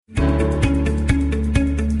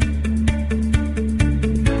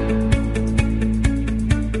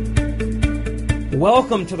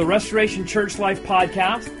Welcome to the Restoration Church Life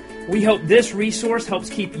Podcast. We hope this resource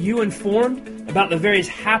helps keep you informed about the various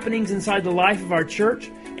happenings inside the life of our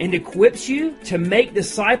church and equips you to make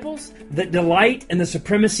disciples that delight in the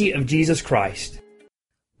supremacy of Jesus Christ.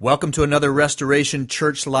 Welcome to another Restoration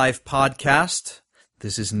Church Life Podcast.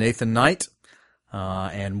 This is Nathan Knight,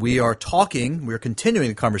 and we're continuing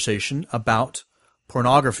the conversation about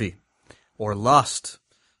pornography or lust,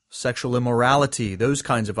 sexual immorality, those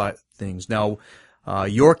kinds of things. Now,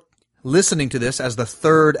 you're listening to this as the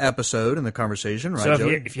third episode in the conversation, right, So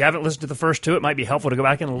Joey? if you haven't listened to the first two, it might be helpful to go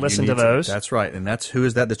back and listen to those. That's right. And who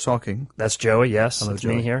is that that's talking? That's Joey, yes. Hello, That's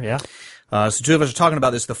Joey. me here, yeah. So two of us are talking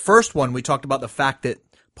about this. The first one, we talked about the fact that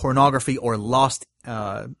pornography or lust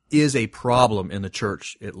is a problem in the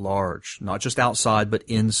church at large, not just outside, but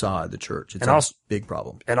inside the church. It's a big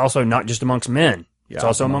problem. And also not just amongst men. Yeah, it's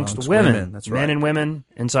also amongst women. That's right. Men and women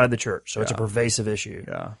inside the church. So it's a pervasive issue.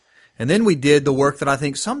 Yeah. And then we did the work that I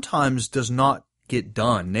think sometimes does not get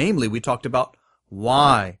done. Namely, we talked about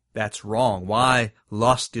why that's wrong, why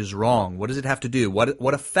lust is wrong. What does it have to do?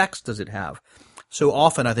 What effects does it have? So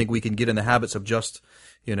often I think we can get in the habits of just,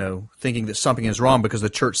 thinking that something is wrong because the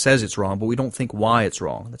church says it's wrong, but we don't think why it's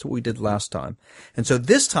wrong. That's what we did last time. And so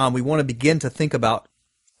this time we want to begin to think about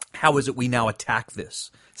how is it we now attack this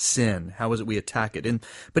sin? How is it we attack it?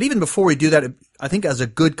 But even before we do that, I think as a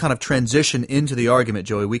good kind of transition into the argument,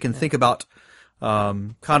 Joey, we can think about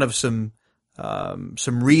kind of some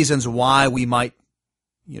reasons why we might,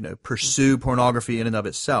 pursue pornography in and of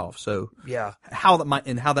itself. So how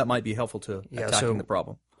that might be helpful to attacking the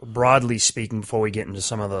problem. Broadly speaking, before we get into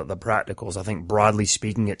some of the practicals, I think broadly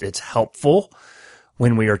speaking, it's helpful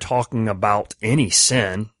when we are talking about any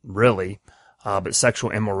sin, really. But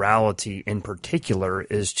sexual immorality in particular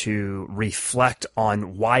is to reflect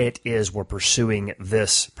on why it is we're pursuing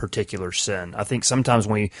this particular sin. I think sometimes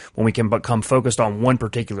when we can become focused on one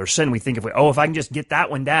particular sin, we think if I can just get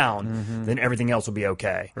that one down, then everything else will be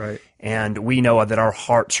okay. Right. And we know that our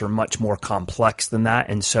hearts are much more complex than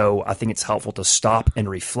that. And so I think it's helpful to stop and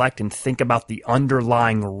reflect and think about the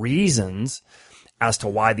underlying reasons as to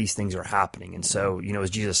why these things are happening. And so,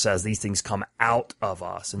 as Jesus says, these things come out of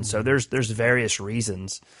us. And so there's various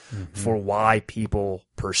reasons for why people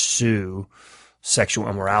pursue sexual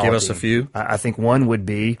immorality. Give us a few. I think one would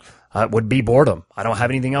be boredom. I don't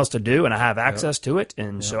have anything else to do, and I have access to it,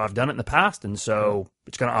 and so I've done it in the past, and so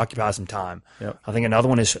it's going to occupy some time. Yep. I think another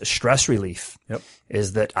one is stress relief. Yep.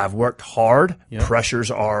 Is that I've worked hard,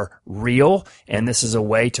 pressures are real, and this is a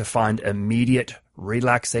way to find immediate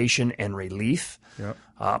relaxation and relief.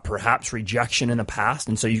 Yep. Perhaps rejection in the past,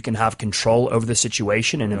 and so you can have control over the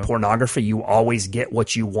situation. And in pornography, you always get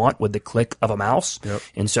what you want with the click of a mouse. Yep.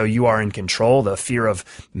 And so you are in control. The fear of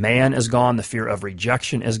man is gone. The fear of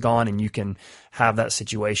rejection is gone, and you can have that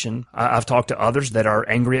situation. I've talked to others that are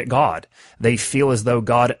angry at God. They feel as though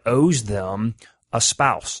God owes them a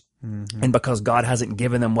spouse. And because God hasn't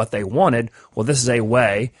given them what they wanted, well, this is a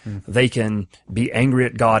way they can be angry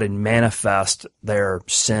at God and manifest their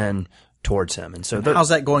sin towards Him. And so how's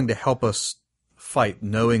that going to help us fight,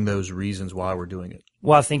 knowing those reasons why we're doing it?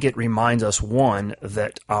 Well, I think it reminds us, one,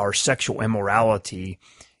 that our sexual immorality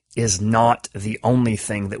is not the only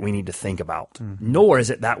thing that we need to think about, nor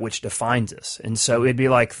is it that which defines us. And so it'd be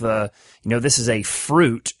like this is a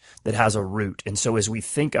fruit that has a root. And so as we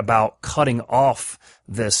think about cutting off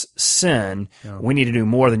this sin, we need to do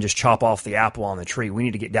more than just chop off the apple on the tree. We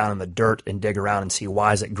need to get down in the dirt and dig around and see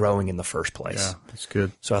why is it growing in the first place. Yeah, that's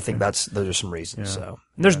good. So I think those are some reasons. Yeah. So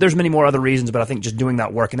there's many more other reasons, but I think just doing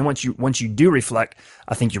that work, and then once you do reflect,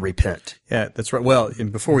 I think you repent. Yeah, that's right. Well,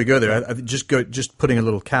 and before we go there, I just putting a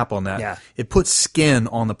little cap on that. Yeah. It puts skin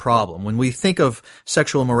on the problem. When we think of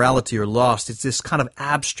sexual immorality or lust, it's this kind of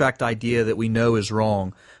abstract idea that we know is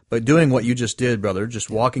wrong. But doing what you just did, brother, just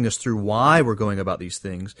walking us through why we're going about these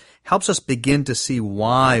things, helps us begin to see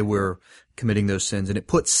why we're committing those sins. And it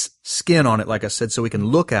puts skin on it, like I said, so we can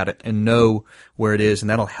look at it and know where it is, and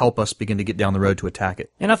that'll help us begin to get down the road to attack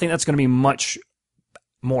it. And I think that's going to be much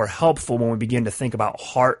more helpful when we begin to think about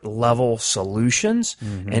heart-level solutions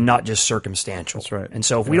and not just circumstantial. That's right. And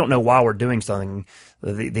so if we don't know why we're doing something,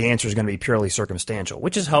 the answer is going to be purely circumstantial,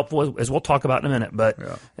 which is helpful, as we'll talk about in a minute. But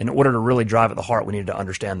in order to really drive at the heart, we need to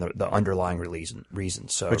understand the underlying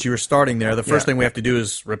reasons. So, but you were starting there. The first thing we have to do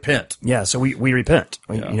is repent. Yeah, so we repent.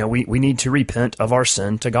 We need to repent of our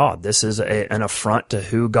sin to God. This is an affront to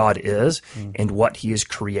who God is and what He has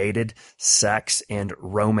created sex and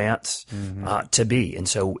romance to be. And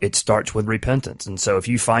so it starts with repentance. And so if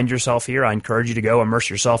you find yourself here, I encourage you to go immerse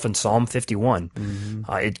yourself in Psalm 51.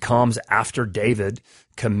 It comes after David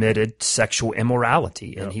committed sexual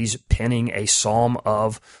immorality, and he's penning a psalm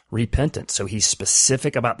of repentance. So he's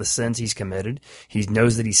specific about the sins he's committed. He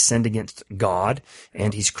knows that he's sinned against God,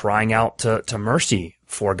 and he's crying out to mercy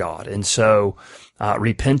for God. And so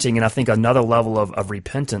repenting, and I think another level of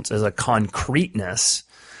repentance is a concreteness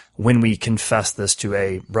when we confess this to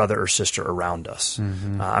a brother or sister around us.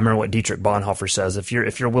 I remember what Dietrich Bonhoeffer says: if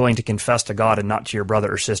you're willing to confess to God and not to your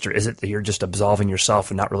brother or sister, is it that you're just absolving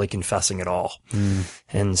yourself and not really confessing at all?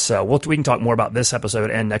 And so we can talk more about this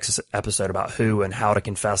episode and next episode about who and how to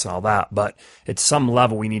confess and all that. But at some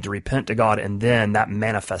level, we need to repent to God, and then that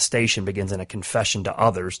manifestation begins in a confession to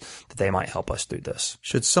others that they might help us through this.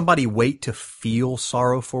 Should somebody wait to feel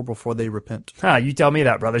sorrowful before they repent? You tell me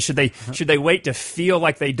that, brother. Should they wait to feel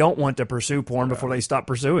like they don't want to pursue porn before they stop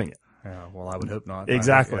pursuing it? Yeah, well, I would hope not.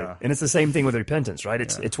 Exactly. And it's the same thing with repentance, right?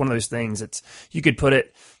 It's one of those things. You could put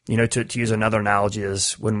it, to use another analogy,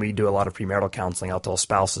 is when we do a lot of premarital counseling, I'll tell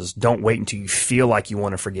spouses, don't wait until you feel like you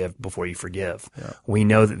want to forgive before you forgive. We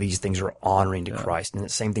know that these things are honoring to Christ. And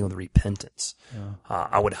it's the same thing with repentance.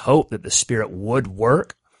 I would hope that the Spirit would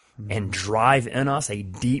work and drive in us a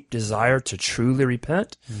deep desire to truly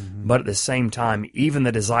repent. But at the same time, even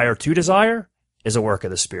the desire to desire is a work of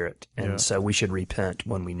the Spirit. And so we should repent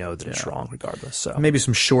when we know that it's wrong regardless. So maybe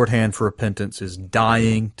some shorthand for repentance is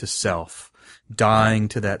dying to self, dying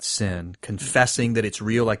to that sin, confessing that it's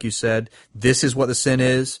real, like you said. This is what the sin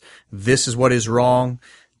is. This is what is wrong.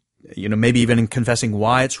 Maybe even confessing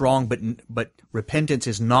why it's wrong, but repentance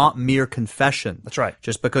is not mere confession. That's right.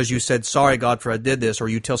 Just because you said, sorry, God, for I did this, or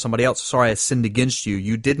you tell somebody else, sorry, I sinned against you,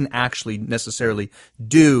 you didn't actually necessarily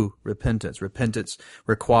do repentance. Repentance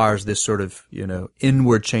requires this sort of,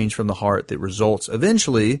 inward change from the heart that results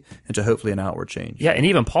eventually into hopefully an outward change. Yeah, and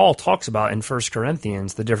even Paul talks about in 1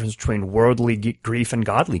 Corinthians the difference between worldly grief and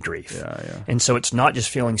godly grief. And so it's not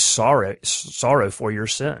just feeling sorrow for your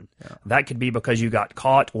sin. That could be because you got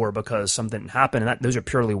caught or because something happened, and those are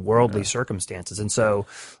purely worldly circumstances. And so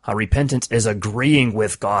repentance is agreeing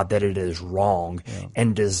with God that it is wrong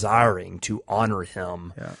and desiring to honor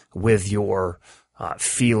Him with your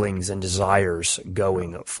feelings and desires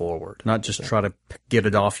going forward. Not just try to get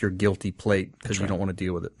it off your guilty plate because you don't want to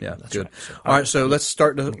deal with it. Yeah, that's good. Right. So, all right, so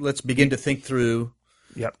let's begin to think through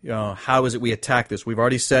how is it we attack this. We've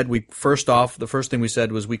already said the first thing we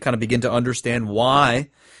said was we kind of begin to understand why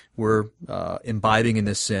we're imbibing in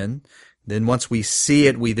this sin. Then once we see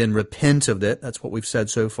it, we then repent of it. That's what we've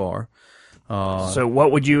said so far. So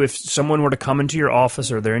what would you, if someone were to come into your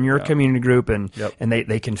office or they're in your community group and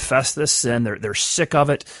they confess this sin, they're sick of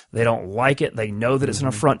it, they don't like it, they know that it's an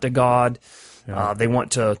affront to God, they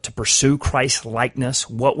want to pursue Christ's likeness,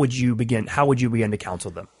 how would you begin to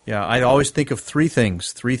counsel them? Yeah, I always think of three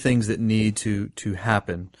things that need to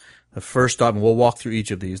happen. The first off, and we'll walk through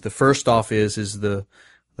each of these. The first off is the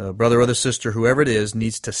brother or the sister, whoever it is,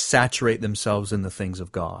 needs to saturate themselves in the things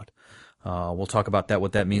of God. We'll talk about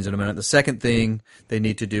what that means in a minute. The second thing they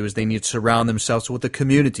need to do is they need to surround themselves with the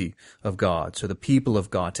community of God, so the people of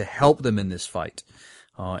God, to help them in this fight.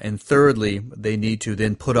 And thirdly, they need to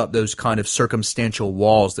then put up those kind of circumstantial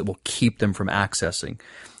walls that will keep them from accessing.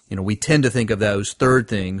 We tend to think of those third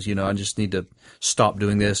things, I just need to stop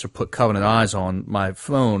doing this or put covenant eyes on my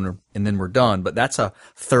phone and then we're done. But that's a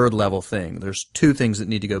third level thing. There's two things that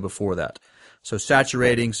need to go before that. So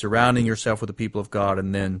saturating, surrounding yourself with the people of God,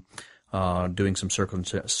 and then doing some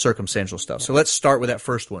circumstantial stuff. So let's start with that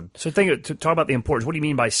first one. So talk about the importance. What do you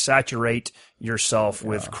mean by saturate yourself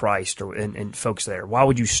with Christ and folks there? Why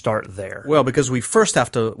would you start there? Well, because we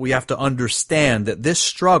have to understand that this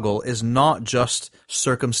struggle is not just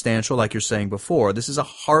circumstantial, like you're saying before. This is a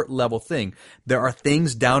heart level thing. There are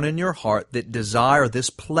things down in your heart that desire this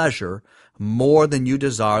pleasure more than you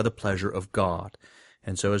desire the pleasure of God.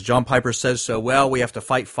 And so as John Piper says so well, we have to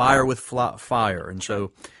fight fire with fire. And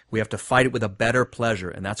so we have to fight it with a better pleasure,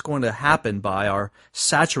 and that's going to happen by our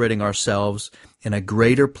saturating ourselves in a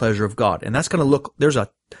greater pleasure of God. And that's going to look, there's a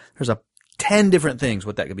 10 different things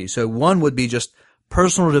what that could be. So one would be just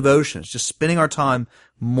personal devotions, just spending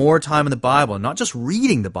more time in the Bible, and not just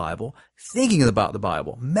reading the Bible, thinking about the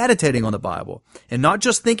Bible, meditating on the Bible, and not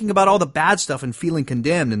just thinking about all the bad stuff and feeling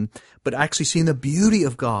condemned, but actually seeing the beauty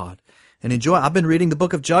of God. And enjoy. I've been reading the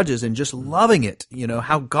book of Judges and just loving it.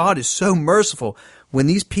 How God is so merciful when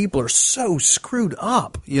these people are so screwed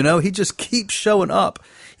up. He just keeps showing up,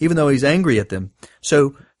 even though He's angry at them.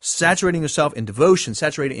 So saturating yourself in devotion,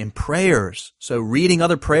 saturating in prayers. So reading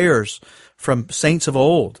other prayers from saints of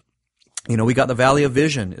old. We got the Valley of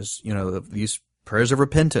Vision is, these prayers of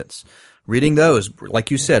repentance. reading those,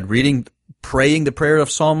 like you said, praying the prayer of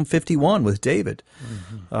Psalm 51 with David.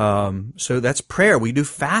 So that's prayer. We do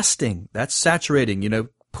fasting. That's saturating,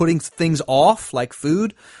 putting things off like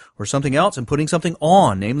food or something else and putting something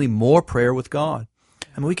on, namely more prayer with God.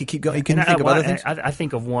 I mean, we could keep going. You can think of other things. I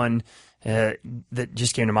think of one that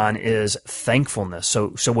just came to mind is thankfulness.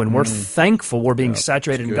 So when we're thankful, we're being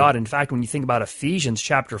saturated in God. In fact, when you think about Ephesians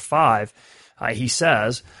chapter 5, he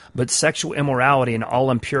says, "But sexual immorality and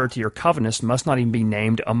all impurity or covetousness must not even be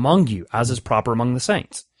named among you, as is proper among the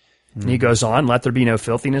saints." And he goes on, "Let there be no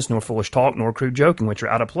filthiness, nor foolish talk, nor crude joking, which are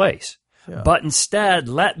out of place. But instead,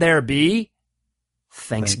 let there be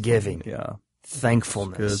thanksgiving."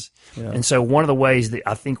 Thankfulness. And so one of the ways that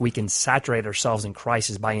I think we can saturate ourselves in Christ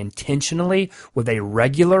is by intentionally, with a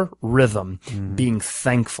regular rhythm, being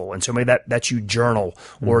thankful. And so maybe that's you journal,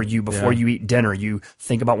 or you, before you eat dinner, you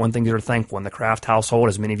think about one thing that you're thankful. In the Craft household,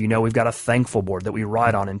 as many of you know, we've got a thankful board that we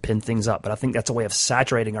write on and pin things up. But I think that's a way of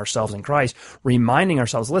saturating ourselves in Christ, reminding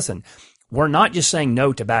ourselves, listen, we're not just saying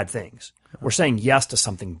no to bad things. We're saying yes to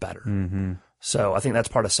something better. So I think that's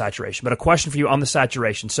part of saturation. But a question for you on the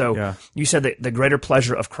saturation. So you said that the greater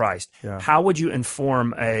pleasure of Christ. How would you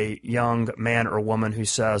inform a young man or woman who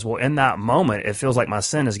says, well, in that moment, it feels like my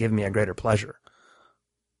sin is giving me a greater pleasure?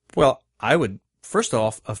 Well, I would, first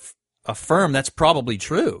off, affirm that's probably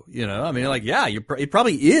true. I mean, it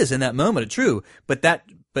probably is in that moment true. But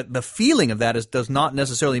the feeling of that does not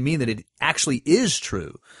necessarily mean that it actually is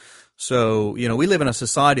true. So, we live in a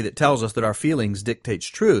society that tells us that our feelings dictates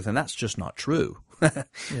truth, and that's just not true.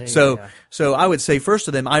 So I would say first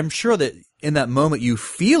to them, I'm sure that in that moment you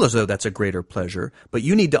feel as though that's a greater pleasure, but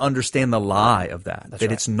you need to understand the lie of that,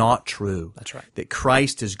 it's not true. That's right. That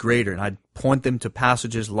Christ is greater. And I'd point them to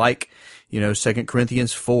passages like, 2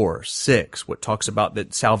 Corinthians 4:6, what talks about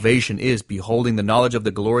that salvation is beholding the knowledge of the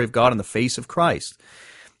glory of God in the face of Christ.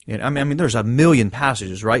 And I mean, there's a million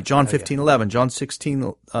passages, right? John 15:11, John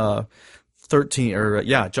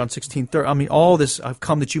 16:13, John 16:13. I mean, all this, I've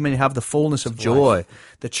come that you may have the fullness of joy,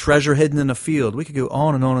 the treasure hidden in a field. We could go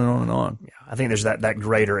on and on and on and on. Yeah, I think there's that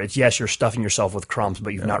greater. It's, yes, you're stuffing yourself with crumbs,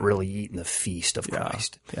 but you've not really eaten the feast of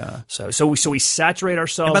Christ. So we saturate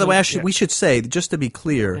ourselves. And by the way, we should say, just to be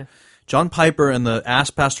clear, John Piper in the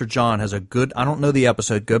Ask Pastor John has a good, I don't know the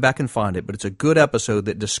episode, go back and find it, but it's a good episode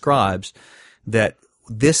that describes that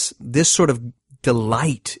this sort of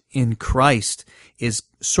delight in Christ is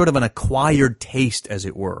sort of an acquired taste, as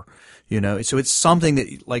it were. So it's something that,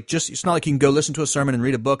 it's not like you can go listen to a sermon and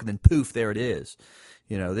read a book and then poof, there it is.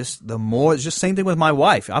 It's just same thing with my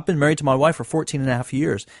wife. I've been married to my wife for 14 and a half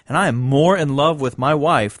years, and I am more in love with my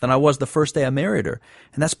wife than I was the first day I married her.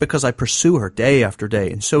 And that's because I pursue her day after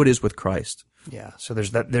day, and so it is with Christ. Yeah, so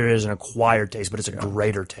there is an acquired taste, but it's a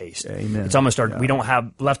greater taste. Amen. It's almost we don't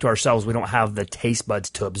have, left to ourselves, we don't have the taste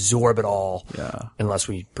buds to absorb it all unless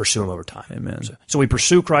we pursue Him over time. Amen. So we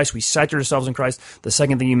pursue Christ, we saturate ourselves in Christ. The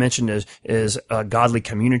second thing you mentioned is godly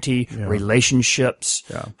community, relationships.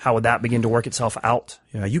 How would that begin to work itself out?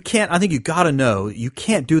 Yeah, I think you gotta know, you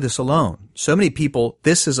can't do this alone. So many people,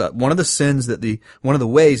 this is one of the sins one of the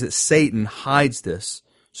ways that Satan hides this.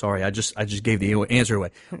 Sorry, I just gave the answer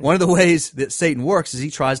away. One of the ways that Satan works is he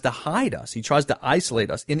tries to hide us. He tries to isolate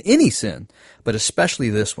us in any sin, but especially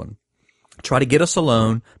this one. Try to get us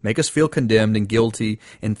alone, make us feel condemned and guilty,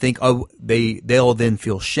 and think, they'll then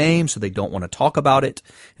feel shame, so they don't want to talk about it,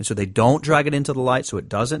 and so they don't drag it into the light so it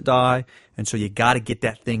doesn't die, and so you got to get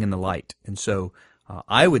that thing in the light. And so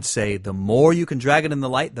I would say the more you can drag it in the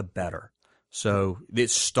light, the better. So it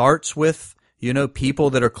starts with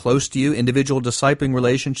people that are close to you, individual discipling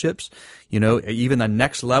relationships. Even the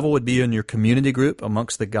next level would be in your community group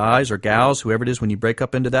amongst the guys or gals, whoever it is, when you break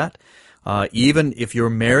up into that. Even if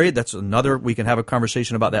you're married, that's another, we can have a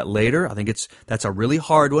conversation about that later. I think that's a really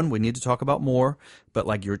hard one. We need to talk about more. But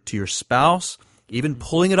to your spouse, even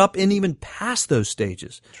pulling it up and even past those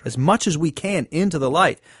stages, as much as we can into the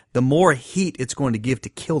light, the more heat it's going to give to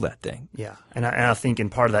kill that thing. Yeah. And I think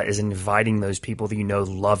in part of that is inviting those people that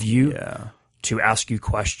love you. To ask you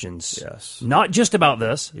questions, not just about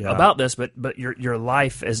this, but your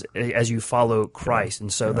life as you follow Christ,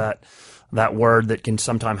 and so that word that can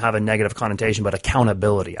sometimes have a negative connotation, but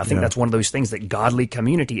accountability. I think that's one of those things that godly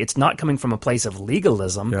community. It's not coming from a place of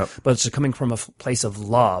legalism, but it's coming from a place of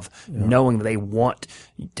love, knowing that they want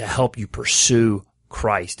to help you pursue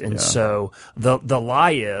Christ. And so the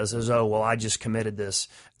lie is, I just committed this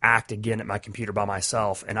act again at my computer by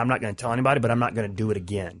myself, and I'm not going to tell anybody, but I'm not going to do it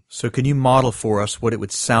again. So can you model for us what it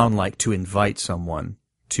would sound like to invite someone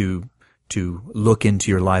to to look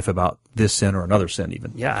into your life about this sin or another sin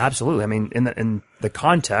even. Yeah, absolutely. I mean, in the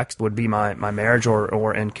context would be my marriage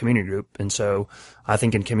or in community group. And so I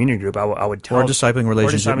think in community group, I would tell. Or discipling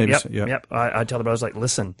relationship, maybe. Yep. I'd tell the brothers, like,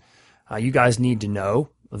 listen, you guys need to know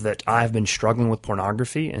that I've been struggling with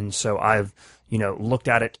pornography. And so I've, looked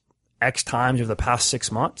at it X times over the past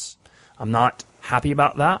 6 months. I'm not happy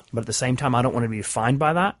about that, but at the same time, I don't want to be defined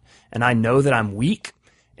by that. And I know that I'm weak,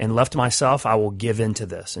 and left to myself, I will give in to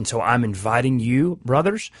this. And so I'm inviting you,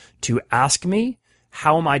 brothers, to ask me,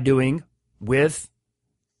 how am I doing with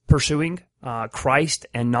pursuing Christ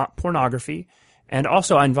and not pornography? And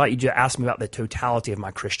also, I invite you to ask me about the totality of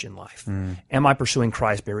my Christian life. Am I pursuing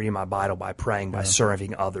Christ by reading my Bible, by praying, by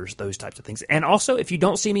serving others, those types of things? And also, if you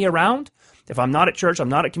don't see me around, if I'm not at church, I'm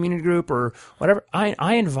not at community group or whatever,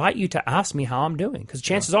 I invite you to ask me how I'm doing. Because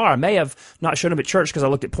chances are I may have not shown up at church because I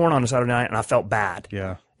looked at porn on a Saturday night and I felt bad.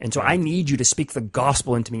 Yeah. And so I need you to speak the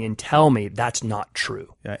gospel into me and tell me that's not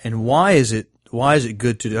true. Yeah. And why is it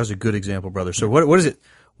good to, that's a good example, brother. So what is it,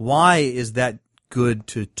 why is that good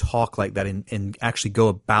to talk like that and actually go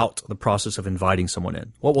about the process of inviting someone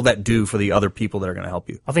in? What will that do for the other people that are going to help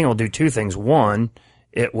you? I think it will do two things. One,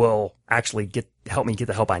 it will actually help me get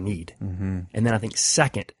the help I need. And then I think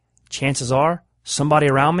second, chances are somebody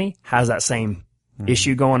around me has that same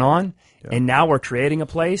issue going on. Yeah. And now we're creating a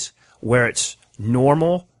place where it's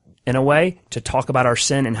normal in a way to talk about our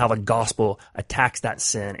sin and how the gospel attacks that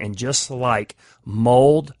sin. And just like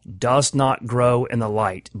mold does not grow in the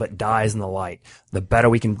light, but dies in the light, the better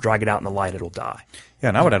we can drag it out in the light, it'll die. Yeah,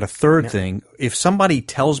 and I would add a third thing. If somebody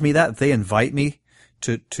tells me that, if they invite me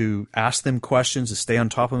to ask them questions, to stay on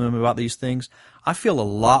top of them about these things, I feel a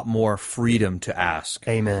lot more freedom to ask.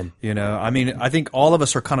 Amen. I mean, I think all of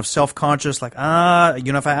us are kind of self-conscious, like, if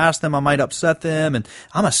I ask them, I might upset them, and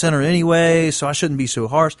I'm a sinner anyway, so I shouldn't be so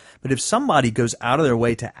harsh. But if somebody goes out of their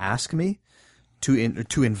way to ask me, to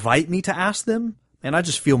invite me to ask them, and I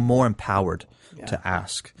just feel more empowered to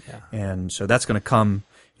ask. Yeah. And so that's going to come,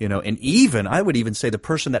 and even, I would even say the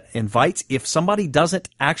person that invites, if somebody doesn't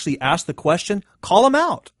actually ask the question, call them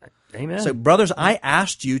out. Amen. So brothers, I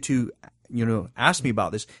asked you to, ask me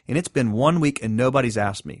about this, and it's been 1 week and nobody's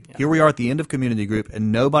asked me. Yeah. Here we are at the end of community group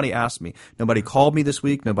and nobody asked me. Nobody called me this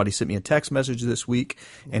week. Nobody sent me a text message this week.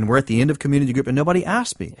 And we're at the end of community group and nobody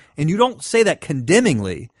asked me. And you don't say that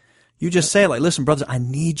condemningly. You just say it like, listen, brothers, I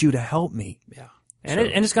need you to help me. Yeah. And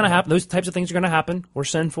it's going to happen. Those types of things are going to happen. We're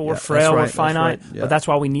sinful, we're frail, we're finite, but that's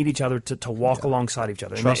why we need each other to walk alongside each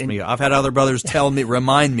other. Trust me, I've had other brothers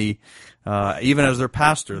remind me, even as their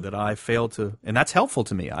pastor, that I failed to, and that's helpful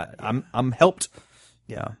to me. I'm helped.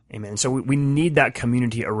 Yeah. Amen. So we need that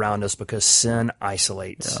community around us because sin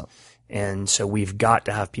isolates. Yeah. And so we've got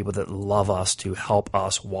to have people that love us to help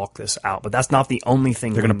us walk this out. But that's not the only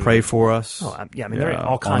thing. They're going to pray for us. Oh, yeah, I mean, there are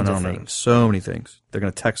all kinds of things. So many things. They're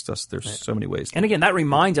going to text us. There's so many ways. And again, that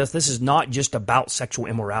reminds us this is not just about sexual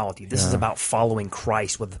immorality. This is about following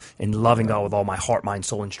Christ and loving God with all my heart, mind,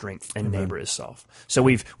 soul, and strength, and neighbor as self. So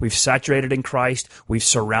we've saturated in Christ. We've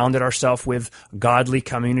surrounded ourselves with godly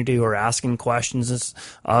community who are asking questions,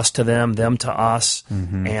 us to them to us.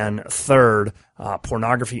 And third,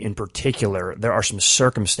 pornography in particular, there are some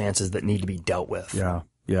circumstances that need to be dealt with. Yeah,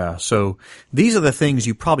 yeah. So these are the things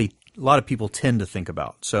a lot of people tend to think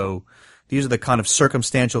about. So these are the kind of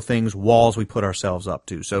circumstantial things, walls we put ourselves up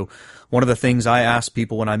to. So one of the things I ask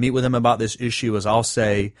people when I meet with them about this issue is I'll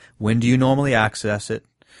say, when do you normally access it?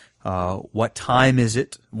 What time is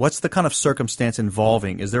it? What's the kind of circumstance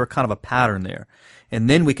involving? Is there a kind of a pattern there? And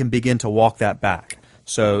then we can begin to walk that back.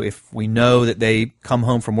 So if we know that they come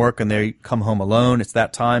home from work and they come home alone, it's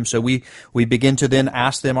that time. So we begin to then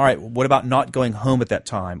ask them, all right, what about not going home at that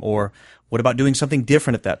time? Or what about doing something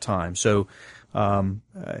different at that time? So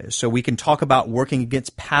we can talk about working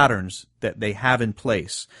against patterns that they have in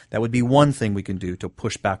place. That would be one thing we can do to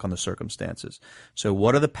push back on the circumstances. So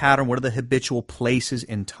what are the pattern, what are the habitual places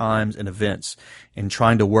and times and events, and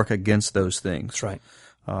trying to work against those things. That's right.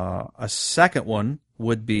 A second one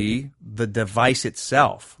would be the device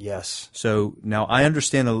itself. Yes. So now I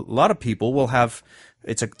understand a lot of people will have,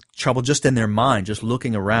 it's a trouble just in their mind, just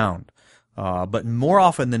looking around. But more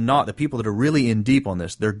often than not, the people that are really in deep on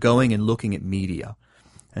this, they're going and looking at media.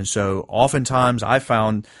 And so oftentimes I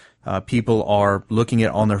found people are looking at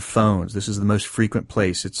it on their phones. This is the most frequent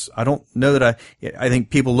place. I don't know that I think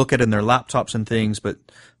people look at it in their laptops and things, but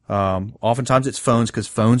oftentimes it's phones because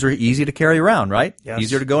phones are easy to carry around, right? Yes.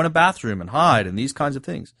 Easier to go in a bathroom and hide and these kinds of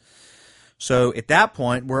things. So at that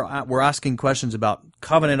point, we're asking questions about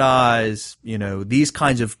covenant eyes, these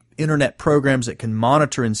kinds of internet programs that can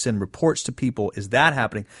monitor and send reports to people. Is that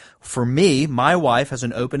happening? For me, my wife has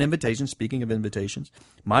an open invitation. Speaking of invitations,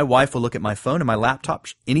 my wife will look at my phone and my laptop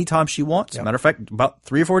anytime she wants. Yep. Matter of fact, about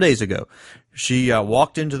 3 or 4 days ago, she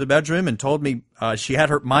walked into the bedroom and told me she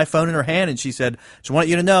had my phone in her hand, and she said, "I just want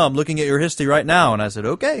you to know I'm looking at your history right now." And I said,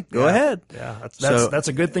 "Okay, go ahead." Yeah, that's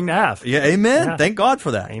a good thing to have. Yeah, amen. Yeah. Thank God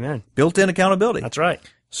for that. Amen. Built-in accountability. That's right.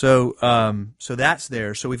 So that's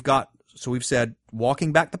there. So we've said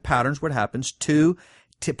walking back the patterns, what happens. 2,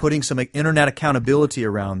 putting some internet accountability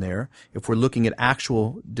around there if we're looking at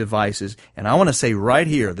actual devices. And I want to say right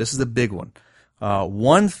here, this is the big one.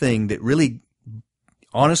 One thing that really,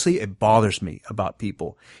 honestly, it bothers me about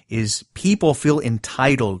people is people feel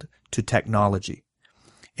entitled to technology.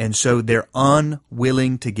 And so they're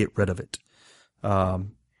unwilling to get rid of it.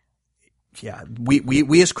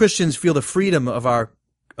 We as Christians feel the freedom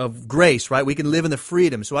of grace, right? We can live in the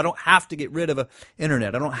freedom. So I don't have to get rid of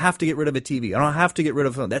internet. I don't have to get rid of a TV. I don't have to get rid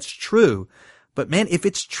of a phone. That's true. But man, if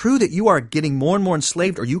it's true that you are getting more and more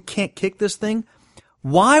enslaved or you can't kick this thing,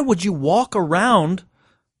 why would you walk around,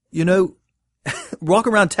 walk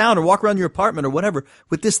around town or walk around your apartment or whatever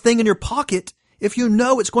with this thing in your pocket if you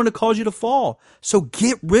know it's going to cause you to fall? So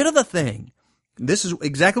get rid of the thing. This is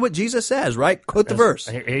exactly what Jesus says, right? Quote the verse.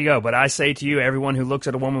 Here you go. But I say to you, everyone who looks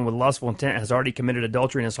at a woman with lustful intent has already committed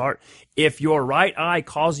adultery in his heart. If your right eye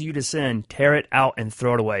causes you to sin, tear it out and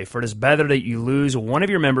throw it away. For it is better that you lose one of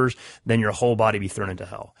your members than your whole body be thrown into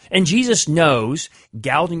hell. And Jesus knows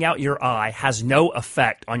gouging out your eye has no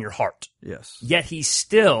effect on your heart. Yes. Yet he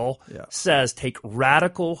still says take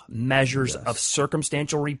radical measures of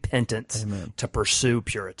circumstantial repentance to pursue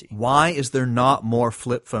purity. Why is there not more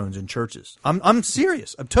flip phones in churches? I'm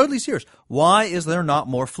serious. I'm totally serious. Why is there not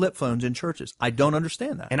more flip phones in churches? I don't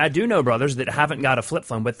understand that. And I do know brothers that haven't got a flip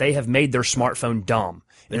phone, but they have made their smartphone dumb.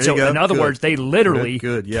 And There so, you go. in other Good. words, they literally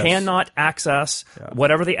Yes. cannot access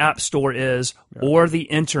whatever the app store is or the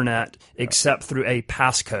internet except through a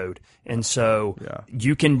passcode. And so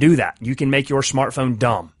you can do that. You can make your smartphone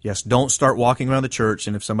dumb. Yes, don't start walking around the church,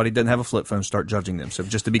 and if somebody doesn't have a flip phone, start judging them. So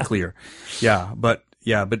just to be clear, but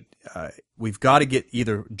we've got to get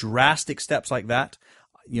either drastic steps like that.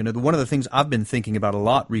 One of the things I've been thinking about a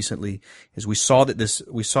lot recently is we saw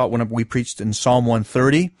it when we preached in Psalm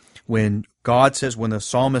 130 when God says, when the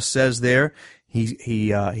psalmist says there,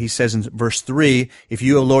 he says in verse 3, if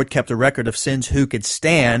you, O Lord, kept a record of sins, who could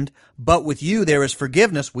stand? But with you there is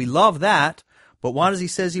forgiveness. We love that. But why does he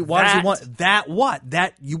says why does he want that? What?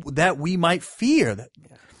 That we might fear.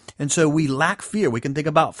 And so we lack fear. We can think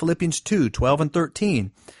about Philippians 2:12 and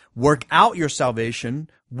 13. Work out your salvation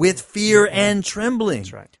with fear and trembling.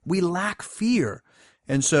 That's right. We lack fear.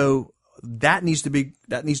 And so that needs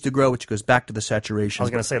to grow, which goes back to the saturation. I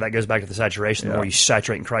was going to say that goes back to the saturation. The more you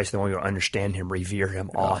saturate in Christ, the more you understand him, revere him,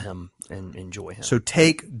 awe him, and enjoy him. So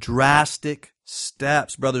take drastic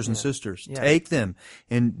steps, brothers and sisters. Yeah. Take them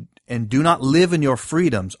and do not live in your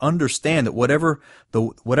freedoms. Understand that whatever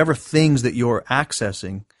things that you're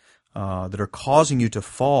accessing that are causing you to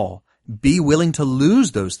fall, be willing to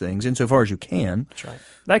lose those things insofar as you can. That's right.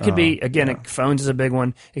 That could be, again, phones is a big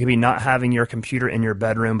one. It could be not having your computer in your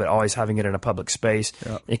bedroom, but always having it in a public space.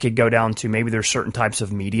 Yeah. It could go down to maybe there's certain types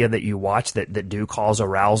of media that you watch that do cause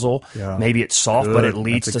arousal. Yeah. Maybe it's soft, Good. but it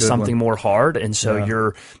leads That's a to good something one. more hard. And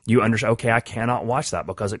so you understand, okay, I cannot watch that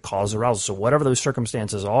because it causes arousal. So whatever those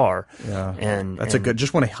circumstances are. Yeah. And That's a good,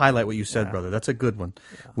 just want to highlight what you said, brother. That's a good one.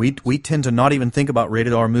 Yeah. We tend to not even think about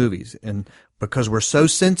rated R movies and because we're so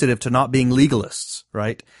sensitive to not being legalists,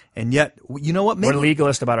 right? And yet, you know what? We're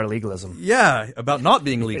legalist about our legalism. Yeah, about not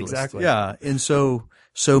being legalists. Exactly. Yeah, and so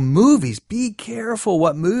movies, be careful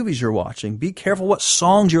what movies you're watching. Be careful what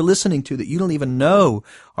songs you're listening to that you don't even know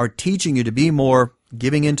are teaching you to be more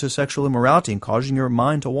giving into sexual immorality and causing your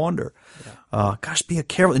mind to wander. Yeah. Gosh, be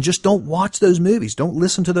careful. And just don't watch those movies. Don't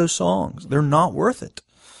listen to those songs. They're not worth it.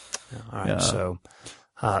 All right,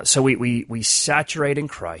 so we saturate in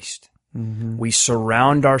Christ. Mm-hmm. We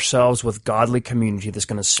surround ourselves with godly community that's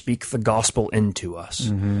going to speak the gospel into us.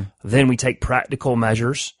 Mm-hmm. Then we take practical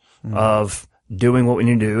measures of doing what we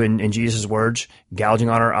need to do. In Jesus' words, gouging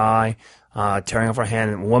out our eye, tearing off our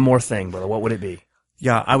hand. And one more thing, brother, what would it be?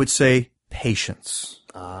 Yeah, I would say patience.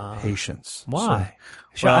 Patience. Why?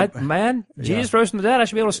 So, Jesus rose from the dead. I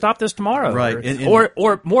should be able to stop this tomorrow. Right.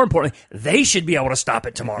 Or more importantly, they should be able to stop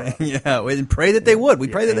it tomorrow. Yeah, and pray that they would. We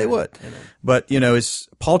pray that they would. Amen. But, as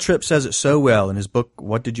Paul Tripp says it so well in his book,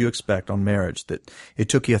 What Did You Expect on Marriage, that it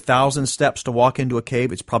took you 1,000 steps to walk into a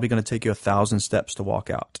cave. It's probably going to take you 1,000 steps to walk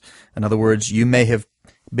out. In other words, you may have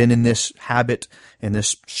been in this habit and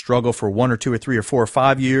this struggle for 1 or 2 or 3 or 4 or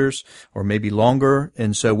 5 years, or maybe longer.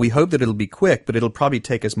 And so we hope that it'll be quick, but it'll probably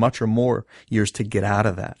take us much or more years to get out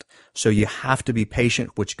of that. So you have to be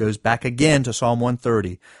patient, which goes back again to Psalm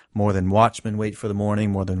 130. More than watchmen wait for the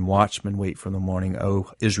morning, more than watchmen wait for the morning.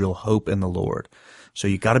 O Israel, hope in the Lord. So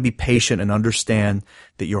you got to be patient and understand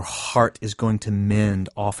that your heart is going to mend,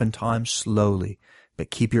 oftentimes slowly. But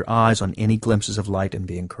keep your eyes on any glimpses of light and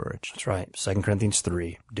be encouraged. That's right. 2 Corinthians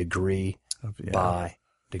 3, degree by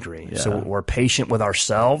degree. Yeah. So we're patient with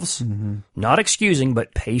ourselves, not excusing,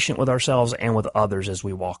 but patient with ourselves and with others as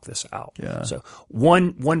we walk this out. Yeah. So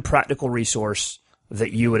one practical resource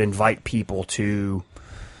that you would invite people to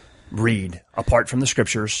read, apart from the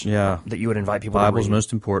scriptures, that you would invite people to read. Bible's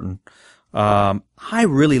most important. I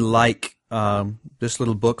really like this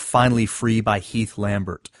little book, Finally Free by Heath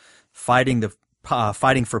Lambert.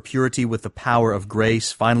 Fighting for purity with the power of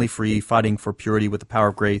grace. Finally Free, fighting for purity with the power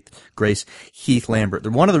of grace. Heath Lambert.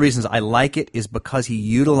 One of the reasons I like it is because he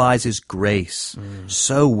utilizes grace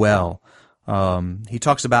so well. He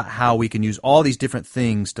talks about how we can use all these different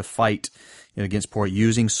things to fight against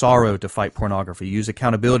using sorrow to fight pornography, use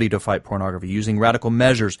accountability to fight pornography, using radical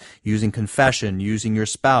measures, using confession, using your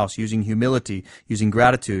spouse, using humility, using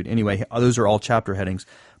gratitude. Anyway, those are all chapter headings.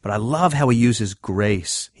 But I love how he uses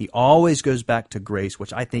grace. He always goes back to grace,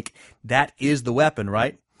 which I think that is the weapon,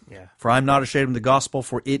 right? Yeah. For I'm not ashamed of the gospel,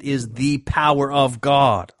 for it is the power of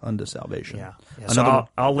God unto salvation. Yeah. So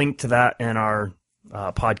I'll link to that in our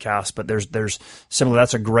podcast, but there's similar.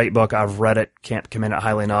 That's a great book. I've read it. Can't commend it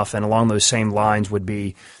highly enough. And along those same lines would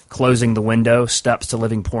be Closing the Window: Steps to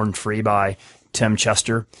Living Porn Free by Tim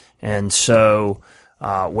Chester. And so,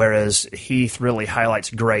 whereas Heath really highlights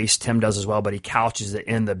grace, Tim does as well, but he couches it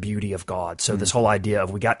in the beauty of God. So this whole idea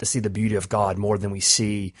of we got to see the beauty of God more than we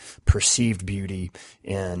see perceived beauty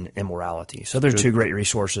in immorality. So there's two great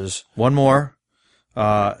resources. One more.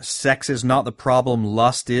 Sex is Not the Problem,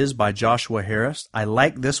 Lust Is by Joshua Harris. I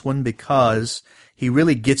like this one because he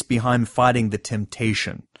really gets behind fighting the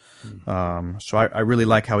temptation. So I really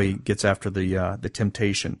like how he gets after the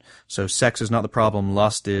temptation. So Sex is Not the Problem,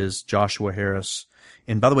 Lust Is, Joshua Harris.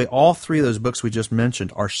 And by the way, all three of those books we just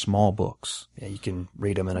mentioned are small books. Yeah, you can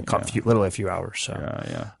read them in literally a few hours. So,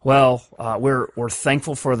 yeah. Well, we're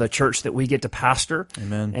thankful for the church that we get to pastor.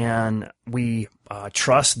 Amen. And we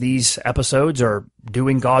trust these episodes are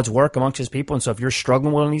doing God's work amongst His people. And so, if you're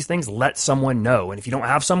struggling with one of these things, let someone know. And if you don't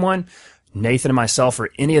have someone, Nathan and myself or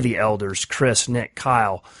any of the elders, Chris, Nick,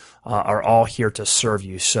 Kyle, are all here to serve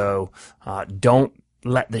you. So, don't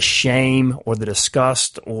let the shame or the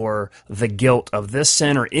disgust or the guilt of this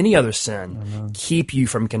sin or any other sin keep you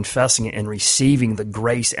from confessing it and receiving the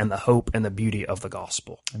grace and the hope and the beauty of the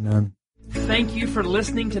gospel. Amen. Thank you for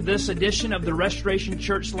listening to this edition of the Restoration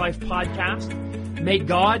Church Life podcast. May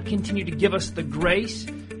God continue to give us the grace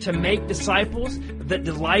to make disciples that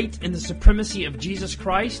delight in the supremacy of Jesus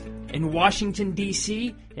Christ in Washington,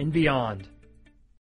 D.C. and beyond.